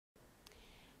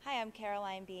I'm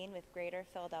Caroline Bean with Greater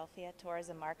Philadelphia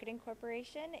Tourism Marketing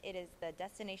Corporation. It is the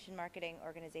destination marketing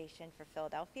organization for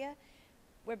Philadelphia.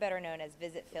 We're better known as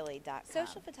visitphilly.com.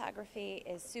 Social photography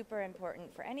is super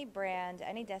important for any brand,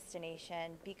 any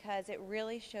destination, because it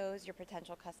really shows your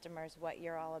potential customers what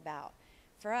you're all about.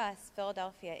 For us,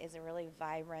 Philadelphia is a really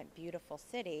vibrant, beautiful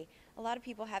city. A lot of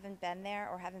people haven't been there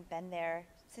or haven't been there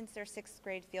since their 6th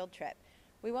grade field trip.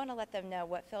 We want to let them know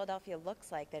what Philadelphia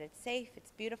looks like, that it's safe,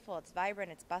 it's beautiful, it's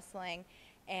vibrant, it's bustling,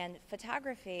 and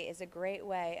photography is a great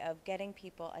way of getting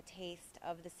people a taste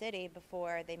of the city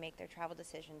before they make their travel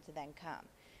decision to then come.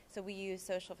 So we use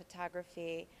social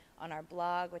photography on our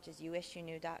blog, which is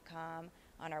youwishyouKnew.com,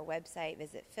 on our website,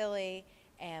 Visit Philly,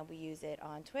 and we use it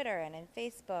on Twitter and in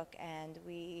Facebook, and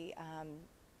we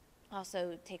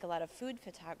also take a lot of food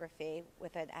photography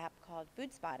with an app called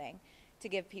Food Spotting to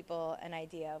give people an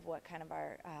idea of what kind of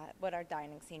what our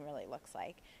dining scene really looks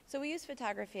like. So we use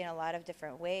photography in a lot of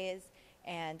different ways,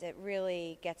 and it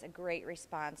really gets a great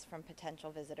response from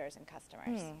potential visitors and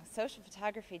customers. Social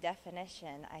photography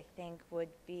definition, I think, would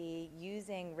be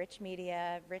using rich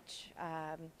media, rich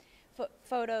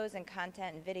photos and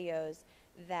content and videos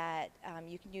that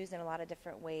you can use in a lot of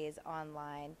different ways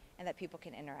online and that people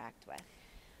can interact with.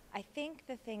 I think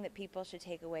the thing that people should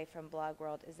take away from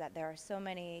BlogWorld is that there are so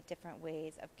many different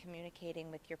ways of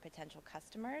communicating with your potential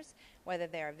customers, whether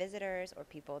they are visitors or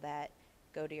people that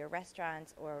go to your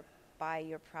restaurants or buy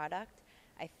your product.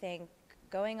 I think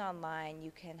going online,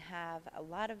 you can have a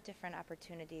lot of different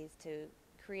opportunities to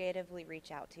creatively reach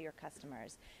out to your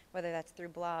customers, whether that's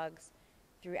through blogs,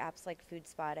 through apps like Food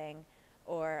Spotting,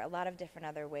 or a lot of different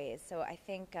other ways. So I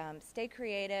think stay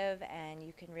creative and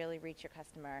you can really reach your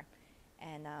customer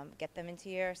and get them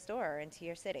into your store or into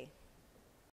your city.